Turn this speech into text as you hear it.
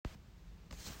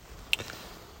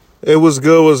It was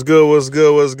good, was good, was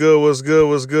good, was good, was good,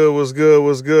 was good, was good,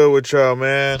 was good with y'all,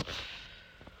 man.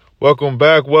 Welcome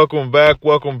back, welcome back,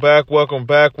 welcome back, welcome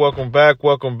back, welcome back,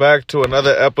 welcome back to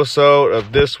another episode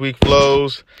of This Week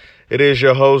Flows. It is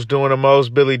your host doing the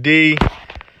most, Billy D.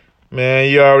 Man,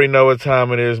 you already know what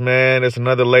time it is, man. It's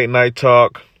another late night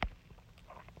talk.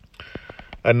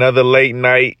 Another late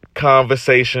night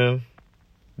conversation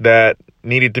that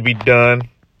needed to be done,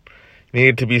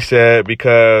 needed to be said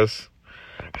because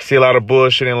I see a lot of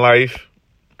bullshit in life.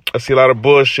 I see a lot of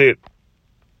bullshit,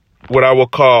 what I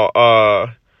would call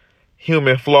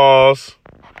human flaws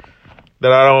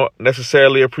that I don't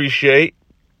necessarily appreciate.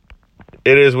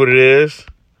 It is what it is.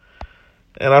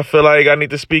 And I feel like I need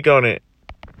to speak on it.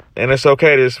 And it's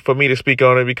okay for me to speak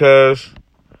on it because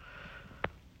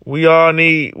we all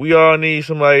need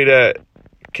somebody that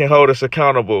can hold us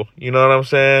accountable. You know what I'm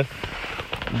saying?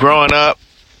 Growing up,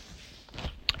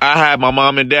 I had my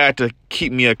mom and dad to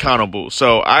keep me accountable.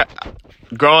 So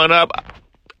growing up,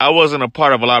 I wasn't a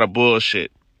part of a lot of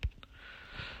bullshit.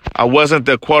 I wasn't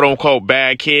the quote unquote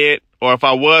bad kid, or if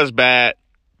I was bad,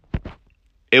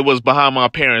 it was behind my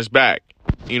parents' back.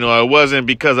 You know, it wasn't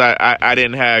because I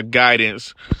didn't have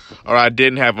guidance or I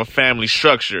didn't have a family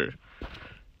structure.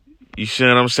 You see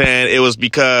what I'm saying? It was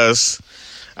because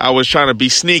I was trying to be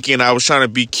sneaky and I was trying to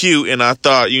be cute, and I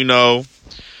thought, you know,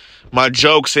 my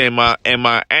jokes and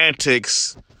my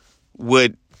antics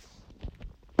would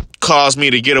cause me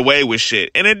to get away with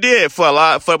shit. And it did for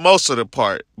most of the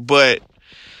part. But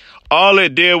all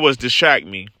it did was distract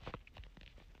me.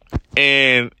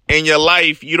 And in your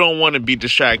life, you don't want to be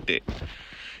distracted.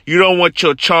 You don't want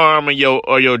your charm or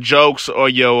your jokes or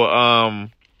your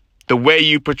the way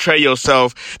you portray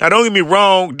yourself. Now, don't get me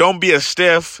wrong, don't be a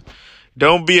stiff.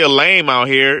 Don't be a lame out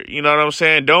here. You know what I'm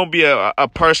saying? Don't be a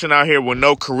person out here with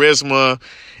no charisma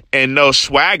and no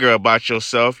swagger about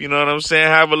yourself. You know what I'm saying?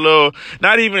 Have a little,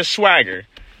 not even swagger,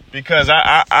 because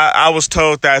I was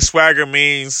told that swagger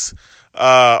means,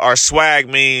 or swag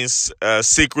means,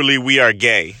 secretly we are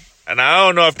gay. And I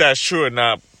don't know if that's true or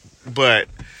not, but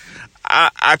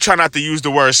I try not to use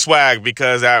the word swag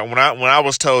because when I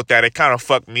was told that, it kind of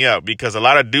fucked me up, because a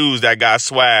lot of dudes that got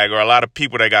swag, or a lot of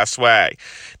people that got swag,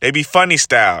 they be funny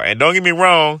style. And don't get me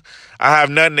wrong, I have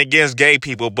nothing against gay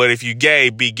people, but if you gay,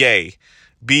 be gay.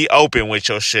 Be open with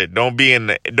your shit. Don't be in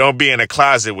a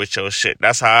closet with your shit.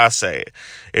 That's how I say it.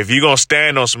 If you gonna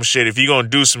stand on some shit, if you gonna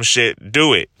do some shit,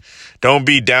 do it. Don't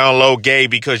be down low gay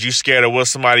because you scared of what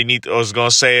somebody is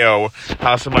gonna say or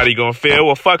how somebody gonna feel.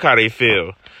 Well, fuck how they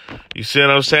feel. You see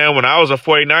what I'm saying? When I was a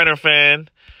 49er fan,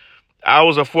 I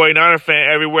was a 49er fan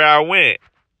everywhere I went.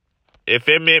 If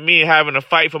it meant me having to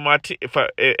fight for my team,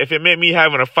 if it meant me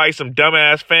having to fight some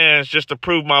dumbass fans just to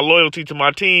prove my loyalty to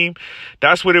my team,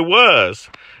 that's what it was.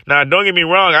 Now, don't get me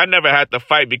wrong, I never had to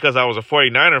fight because I was a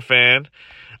 49er fan.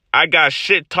 I got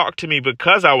shit talked to me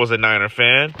because I was a Niner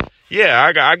fan. Yeah,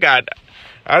 I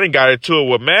didn't got into it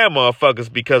with mad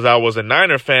motherfuckers because I was a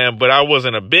Niner fan, but I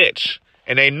wasn't a bitch.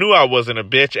 And they knew I wasn't a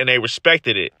bitch, and they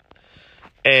respected it.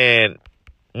 And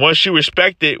once you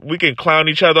respect it, we can clown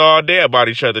each other all day about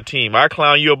each other's team. I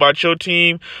clown you about your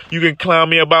team, you can clown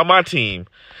me about my team,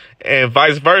 and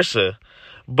vice versa.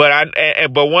 But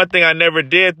one thing I never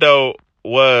did though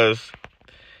was,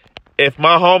 if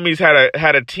my homies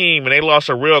had a team and they lost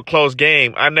a real close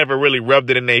game, I never really rubbed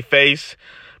it in their face,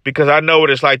 because I know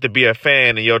what it's like to be a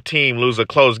fan and your team lose a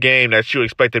close game that you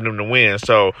expected them to win.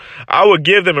 So I would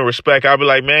give them a respect. I'd be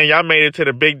like, man, y'all made it to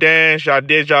the big dance. Y'all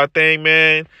did y'all thing,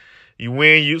 man. You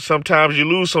win, sometimes you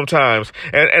lose sometimes.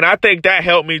 And I think that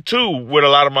helped me too with a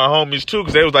lot of my homies too,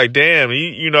 because they was like, damn,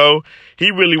 he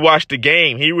really watched the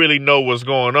game. He really know what's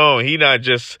going on. He not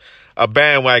just a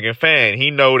bandwagon fan.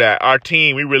 He know that our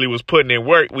team, we really was putting in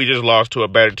work. We just lost to a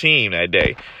better team that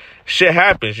day. Shit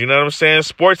happens, you know what I'm saying?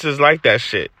 Sports is like that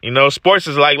shit. You know, sports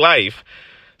is like life.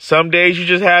 Some days you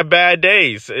just have bad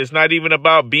days. It's not even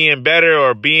about being better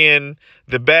or being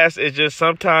the best. It's just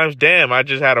sometimes, damn, I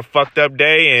just had a fucked up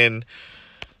day and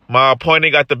my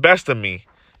opponent got the best of me.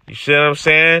 You see what I'm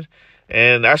saying?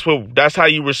 And that's how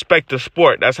you respect the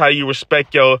sport. That's how you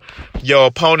respect your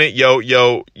opponent,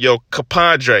 your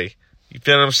compadre. You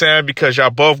feel what I'm saying? Because y'all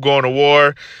both going to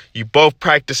war. You both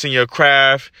practicing your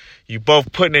craft. You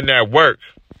both putting in that work.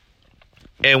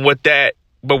 And what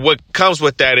comes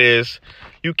with that is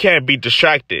you can't be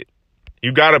distracted.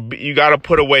 You gotta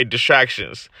put away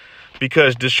distractions,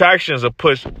 because distractions will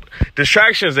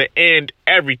end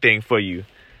everything for you.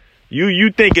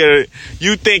 You think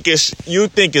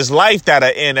it's life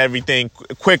that'll end everything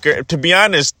quicker. To be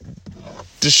honest,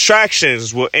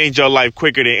 distractions will end your life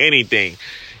quicker than anything.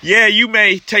 Yeah, you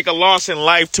may take a loss in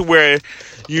life to where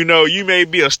You may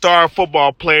be a star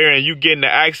football player and you get in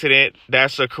an accident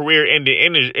that's a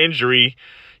career-ending injury.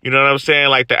 You know what I'm saying?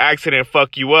 Like the accident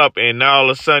fuck you up and now all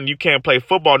of a sudden you can't play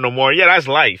football no more. Yeah, that's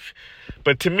life.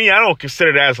 But to me, I don't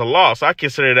consider that as a loss. I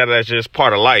consider that as just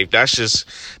part of life. That's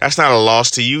not a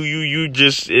loss to you.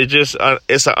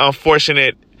 It's an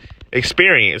unfortunate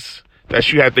experience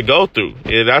that you have to go through.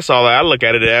 Yeah, that's all I look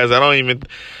at it as. I don't even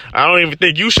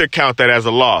think you should count that as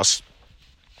a loss.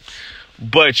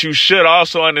 But you should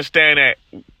also understand that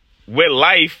with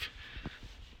life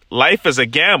is a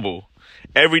gamble.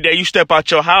 Every day you step out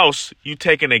your house, you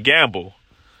taking a gamble.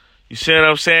 You see what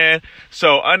I'm saying?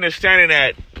 So understanding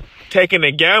that taking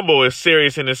a gamble is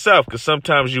serious in itself, because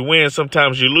sometimes you win,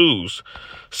 sometimes you lose.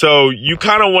 So you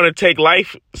kind of want to take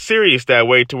life serious that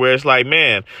way, to where it's like,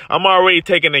 man, I'm already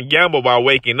taking a gamble by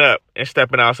waking up and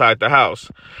stepping outside the house.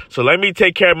 So let me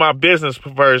take care of my business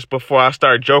first before I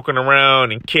start joking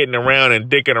around and kidding around and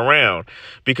dicking around,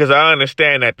 because I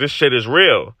understand that this shit is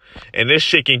real and this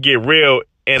shit can get real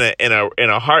in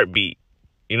a heartbeat.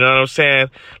 You know what I'm saying?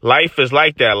 Life is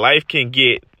like that. Life can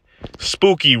get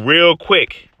spooky real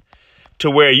quick, to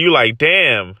where you like,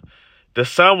 damn, the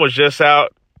sun was just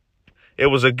out. It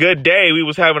was a good day. We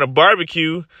was having a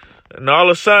barbecue, and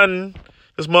all of a sudden,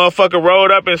 this motherfucker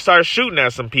rolled up and started shooting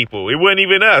at some people. It wasn't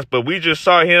even us, but we just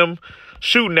saw him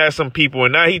shooting at some people,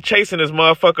 and now he chasing this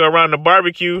motherfucker around the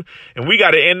barbecue, and we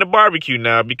got to end the barbecue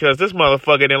now because this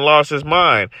motherfucker done lost his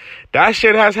mind. That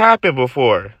shit has happened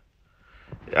before.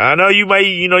 I know you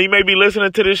may be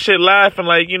listening to this shit laughing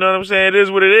like, you know what I'm saying? It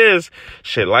is what it is.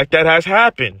 Shit like that has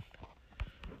happened.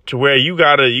 To where you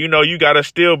gotta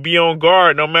still be on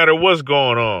guard no matter what's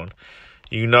going on.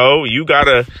 You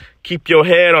gotta keep your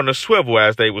head on the swivel,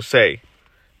 as they would say.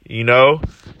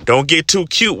 Don't get too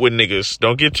cute with niggas.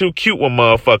 Don't get too cute with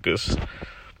motherfuckers.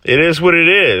 It is what it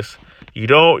is.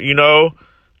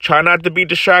 Try not to be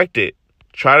distracted.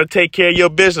 Try to take care of your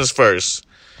business first.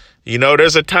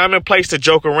 There's a time and place to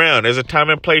joke around. There's a time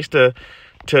and place to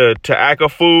act a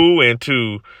fool and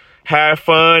to have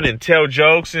fun and tell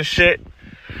jokes and shit.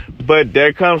 But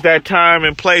there comes that time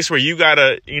and place where you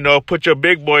gotta, put your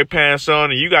big boy pants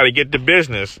on and you gotta get to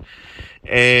business.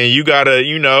 And you gotta,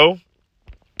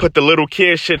 put the little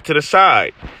kid shit to the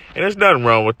side. And there's nothing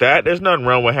wrong with that. There's nothing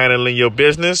wrong with handling your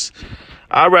business.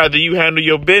 I'd rather you handle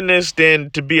your business than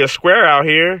to be a square out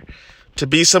here. To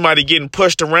be somebody getting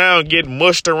pushed around, getting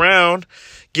mushed around,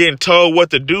 getting told what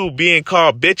to do, being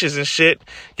called bitches and shit,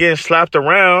 getting slapped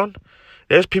around.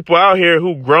 There's people out here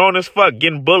who grown as fuck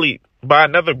getting bullied by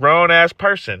another grown-ass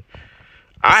person.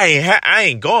 I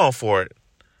ain't going for it.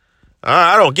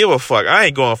 I don't give a fuck. I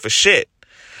ain't going for shit.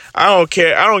 I don't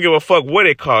care. I don't give a fuck what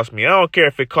it cost me. I don't care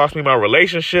if it cost me my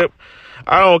relationship.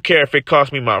 I don't care if it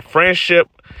cost me my friendship.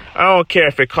 I don't care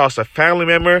if it costs a family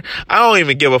member. I don't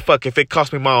even give a fuck if it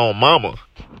cost me my own mama.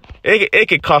 It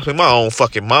could cost me my own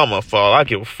fucking mama for all I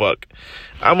give a fuck.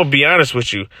 I'm going to be honest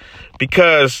with you.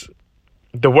 Because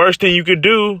the worst thing you could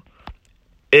do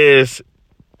is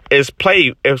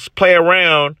play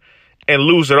around and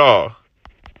lose it all.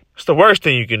 It's the worst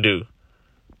thing you can do.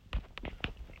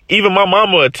 Even my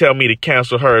mama would tell me to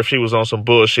cancel her if she was on some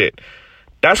bullshit.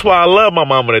 That's why I love my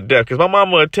mama to death. Because my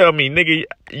mama would tell me, nigga,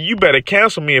 you better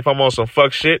cancel me if I'm on some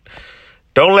fuck shit.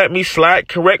 Don't let me slack.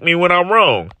 Correct me when I'm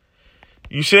wrong.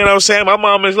 You see what I'm saying? My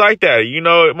mama is like that.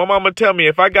 My mama tell me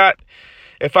if I got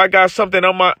something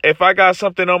on my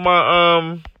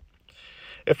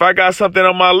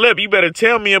lip, you better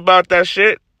tell me about that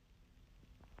shit.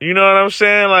 You know what I'm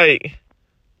saying? Like,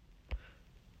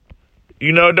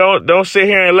 don't sit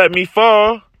here and let me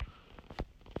fall.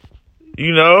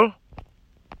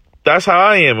 That's how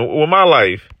I am with my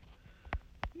life.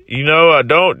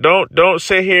 Don't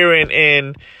sit here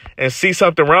and see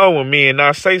something wrong with me and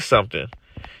not say something.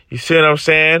 You see what I'm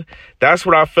saying? That's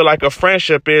what I feel like a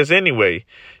friendship is anyway.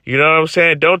 You know what I'm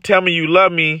saying? Don't tell me you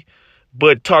love me,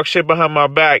 but talk shit behind my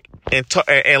back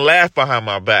and laugh behind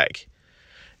my back.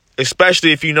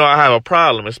 Especially if I have a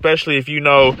problem. Especially if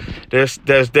there's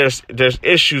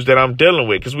issues that I'm dealing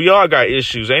with. Because we all got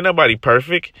issues. Ain't nobody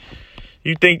perfect.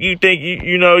 You think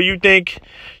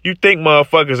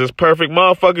motherfuckers is perfect.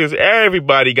 Motherfuckers,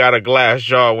 everybody got a glass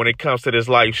jaw when it comes to this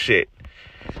life shit.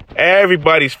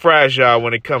 Everybody's fragile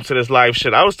when it comes to this life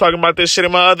shit. I was talking about this shit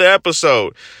in my other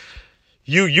episode.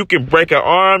 You can break an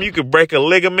arm, you can break a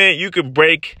ligament, you could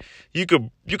break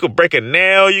a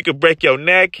nail, you could break your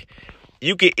neck.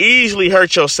 You can easily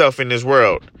hurt yourself in this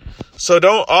world. So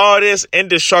don't all this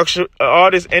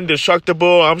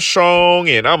indestructible, I'm strong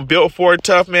and I'm built for it,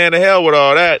 tough, man, to hell with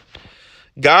all that.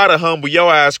 Gotta humble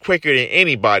your ass quicker than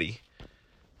anybody.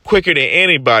 Quicker than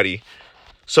anybody.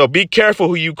 So be careful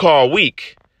who you call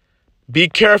weak. Be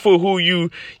careful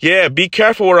be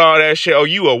careful with all that shit. Oh,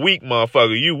 you a weak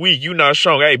motherfucker. You weak. You not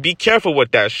strong. Hey, be careful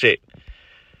with that shit.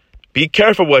 Be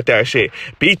careful with that shit.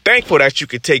 Be thankful that you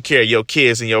can take care of your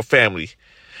kids and your family.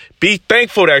 Be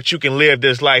thankful that you can live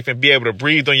this life and be able to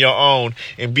breathe on your own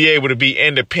and be able to be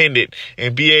independent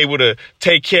and be able to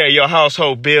take care of your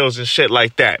household bills and shit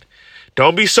like that.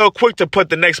 Don't be so quick to put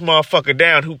the next motherfucker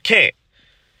down who can't.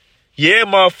 Yeah,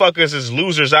 motherfuckers is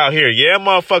losers out here. Yeah,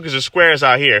 motherfuckers are squares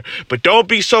out here. But don't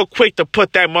be so quick to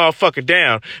put that motherfucker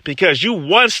down because you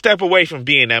one step away from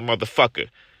being that motherfucker.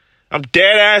 I'm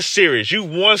dead ass serious. You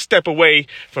one step away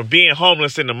from being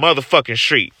homeless in the motherfucking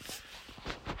street.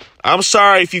 I'm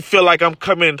sorry if you feel like I'm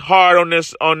coming hard on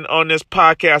this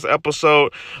podcast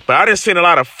episode, but I done seen a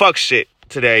lot of fuck shit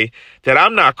today that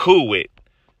I'm not cool with.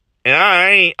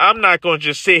 And I'm not gonna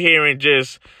just sit here and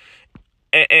just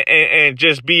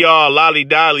be all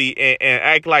lolly-dolly and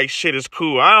act like shit is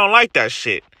cool. I don't like that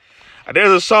shit.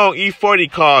 There's a song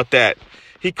E40 called that.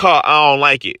 He called I Don't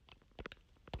Like It.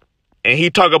 And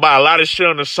he talk about a lot of shit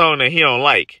on the song that he don't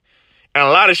like. And a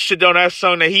lot of shit on that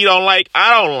song that he don't like,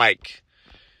 I don't like.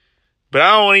 But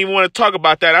I don't even want to talk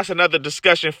about that. That's another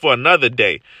discussion for another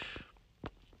day.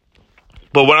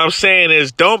 But what I'm saying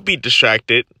is don't be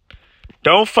distracted.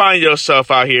 Don't find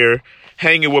yourself out here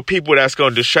hanging with people that's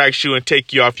going to distract you and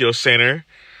take you off your center.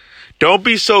 Don't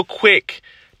be so quick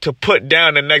to put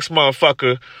down the next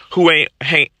motherfucker who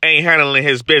ain't handling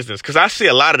his business. Because I see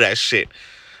a lot of that shit.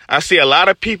 I see a lot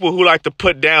of people who like to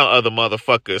put down other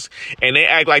motherfuckers and they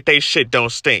act like they shit don't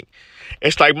stink.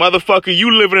 It's like, motherfucker,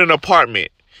 you live in an apartment.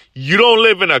 You don't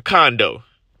live in a condo.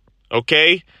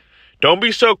 Okay? Don't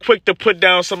be so quick to put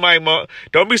down somebody.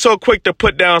 Don't be so quick to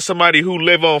put down somebody who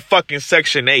live on fucking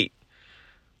Section 8.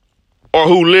 Or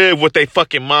who live with their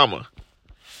fucking mama.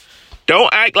 Don't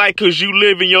act like because you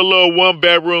live in your little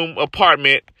 1-bedroom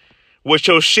apartment with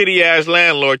your shitty ass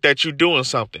landlord that you doing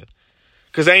something.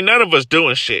 Because ain't none of us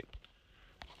doing shit.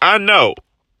 I know.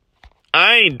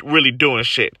 I ain't really doing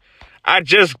shit. I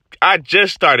just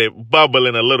started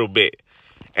bubbling a little bit.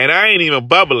 And I ain't even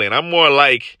bubbling. I'm more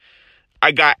like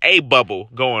I got a bubble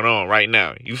going on right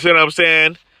now. You see what I'm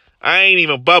saying? I ain't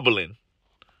even bubbling.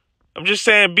 I'm just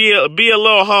saying be a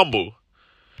little humble.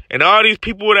 And all these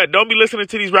people that don't be listening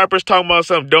to these rappers talking about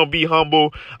something, don't be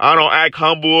humble. I don't act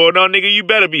humble. Or no, nigga, you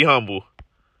better be humble.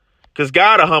 Because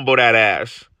God'll humble that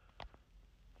ass.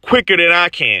 Quicker than I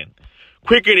can.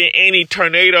 Quicker than any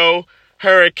tornado,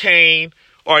 hurricane,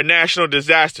 or national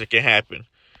disaster can happen.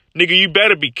 Nigga, you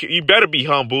better be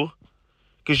humble.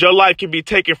 Because your life can be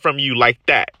taken from you like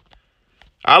that.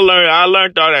 I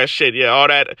learned all that shit. Yeah, all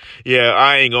that. Yeah,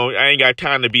 I ain't got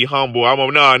time to be humble.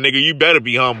 Nah, nigga, you better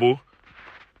be humble.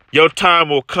 Your time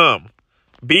will come.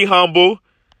 Be humble.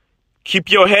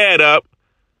 Keep your head up.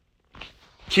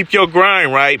 Keep your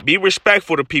grind right. Be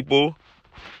respectful to people.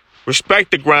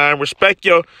 Respect the grind. Respect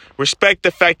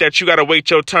the fact that you gotta wait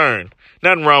your turn.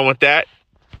 Nothing wrong with that.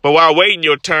 But while waiting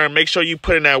your turn, make sure you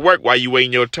put in that work while you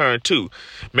waiting your turn too.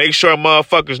 Make sure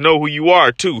motherfuckers know who you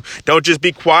are too. Don't just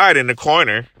be quiet in the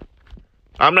corner.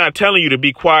 I'm not telling you to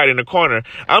be quiet in the corner.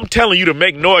 I'm telling you to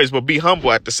make noise but be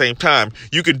humble at the same time.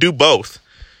 You can do both.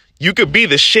 You could be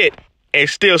the shit and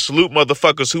still salute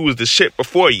motherfuckers who was the shit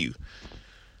before you.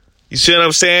 You see what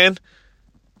I'm saying?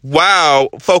 While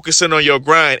focusing on your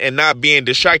grind and not being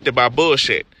distracted by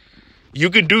bullshit.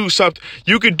 You could do something.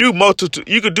 You could do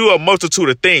a multitude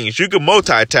of things. You could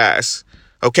multitask.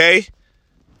 Okay?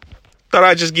 Thought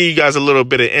I'd just give you guys a little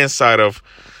bit of insight of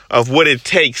what it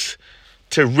takes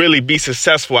to really be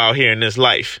successful out here in this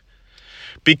life.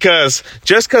 Because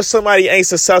just because somebody ain't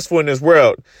successful in this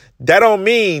world, that don't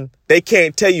mean they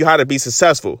can't tell you how to be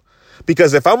successful.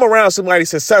 Because if I'm around somebody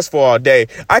successful all day,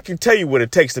 I can tell you what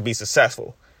it takes to be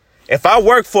successful. If I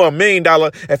work for $1 million,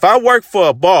 if I work for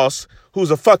a boss who's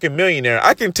a fucking millionaire,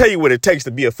 I can tell you what it takes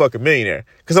to be a fucking millionaire.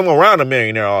 Because I'm around a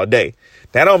millionaire all day.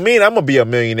 That don't mean I'm going to be a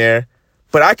millionaire.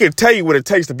 But I can tell you what it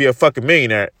takes to be a fucking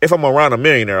millionaire if I'm around a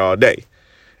millionaire all day.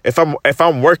 If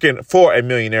I'm working for a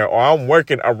millionaire, or I'm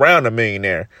working around a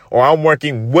millionaire, or I'm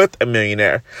working with a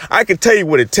millionaire, I can tell you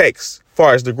what it takes as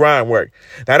far as the grind work.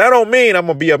 Now, that don't mean I'm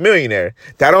going to be a millionaire.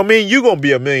 That don't mean you're going to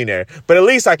be a millionaire. But at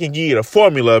least I can give you the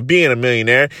formula of being a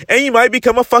millionaire, and you might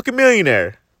become a fucking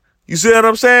millionaire. You see what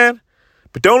I'm saying?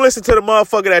 But don't listen to the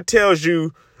motherfucker that tells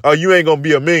you, oh, you ain't going to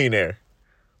be a millionaire.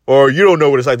 Or you don't know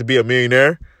what it's like to be a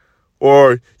millionaire.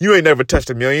 Or you ain't never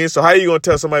touched a million. So how you going to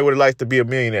tell somebody what it's like to be a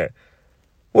millionaire?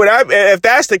 Well, if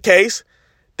that's the case,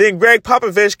 then Greg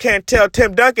Popovich can't tell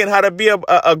Tim Duncan how to be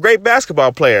a great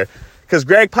basketball player. Because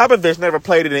Greg Popovich never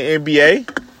played in the NBA,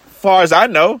 as far as I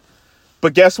know.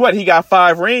 But guess what? He got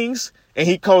 5 rings, and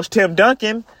he coached Tim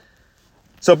Duncan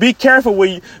So be careful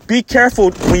when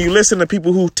you listen to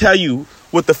people who tell you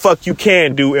what the fuck you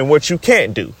can do and what you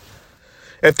can't do.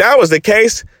 If that was the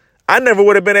case, I never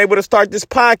would have been able to start this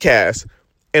podcast,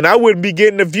 and I wouldn't be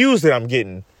getting the views that I'm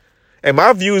getting. And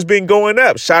my views been going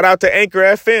up. Shout out to Anchor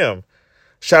FM.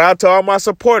 Shout out to all my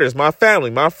supporters, my family,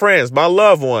 my friends, my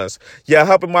loved ones. Y'all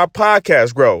helping my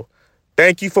podcast grow.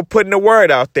 Thank you for putting the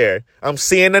word out there. I'm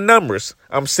seeing the numbers.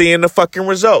 I'm seeing the fucking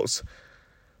results.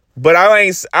 But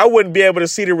I wouldn't be able to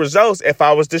see the results if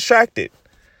I was distracted.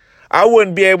 I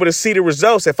wouldn't be able to see the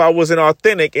results if I wasn't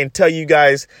authentic and tell you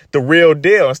guys the real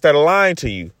deal instead of lying to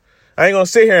you. I ain't going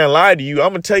to sit here and lie to you.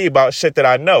 I'm going to tell you about shit that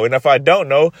I know. And if I don't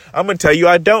know, I'm going to tell you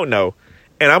I don't know.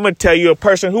 And I'm going to tell you a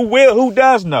person who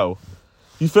does know.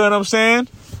 You feel what I'm saying?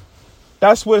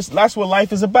 That's what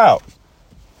life is about.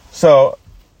 So,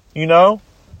 I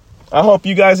hope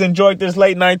you guys enjoyed this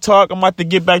late night talk. I'm about to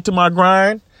get back to my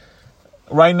grind.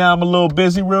 Right now, I'm a little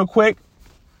busy real quick.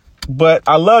 But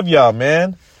I love y'all,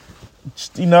 man.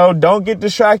 Don't get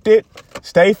distracted.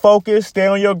 Stay focused. Stay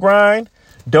on your grind.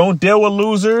 Don't deal with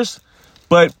losers.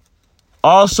 But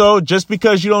also, just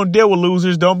because you don't deal with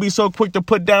losers, don't be so quick to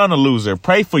put down a loser.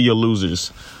 Pray for your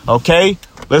losers. Okay?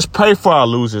 Let's pray for our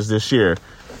losers this year.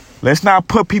 Let's not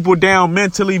put people down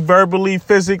mentally, verbally,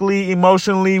 physically,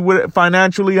 emotionally,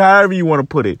 financially, however you want to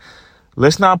put it.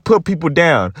 Let's not put people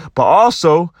down. But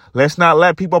also, let's not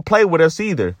let people play with us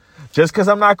either. Just because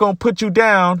I'm not going to put you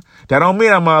down, that don't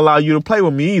mean I'm going to allow you to play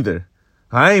with me either.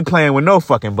 I ain't playing with no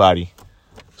fucking body.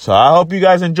 So I hope you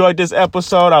guys enjoyed this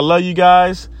episode. I love you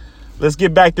guys. Let's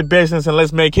get back to business and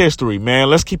let's make history, man.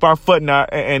 Let's keep our foot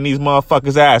in these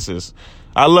motherfuckers' asses.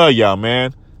 I love y'all,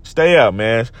 man. Stay up,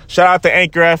 man. Shout out to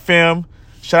Anchor FM.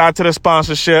 Shout out to the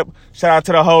sponsorship. Shout out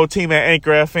to the whole team at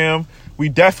Anchor FM. We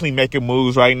definitely making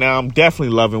moves right now. I'm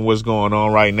definitely loving what's going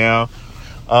on right now.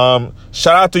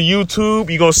 Shout out to YouTube.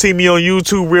 You're going to see me on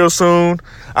YouTube real soon.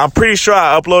 I'm pretty sure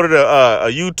I uploaded a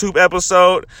YouTube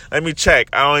episode. Let me check.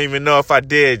 I don't even know if I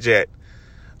did yet.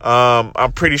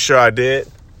 I'm pretty sure I did.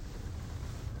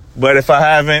 But if I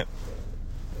haven't,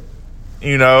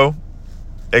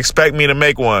 expect me to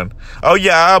make one. Oh,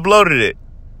 yeah, I uploaded it.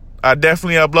 I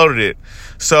definitely uploaded it.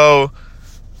 So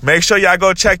make sure y'all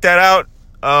go check that out.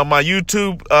 My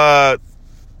YouTube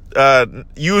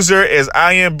user is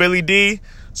I am Billy D.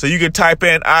 So you can type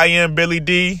in I am Billy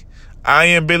D. I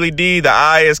am Billy D. The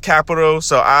I is capital.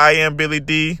 So I am Billy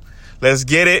D. Let's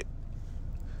get it.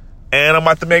 And I'm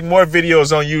about to make more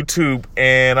videos on YouTube.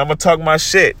 And I'm going to talk my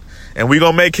shit. And we're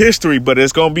going to make history. But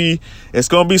it's going to be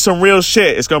some real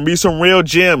shit. It's going to be some real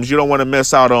gems you don't want to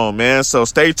miss out on, man. So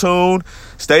stay tuned.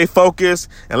 Stay focused.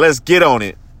 And let's get on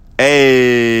it.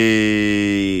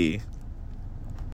 Hey.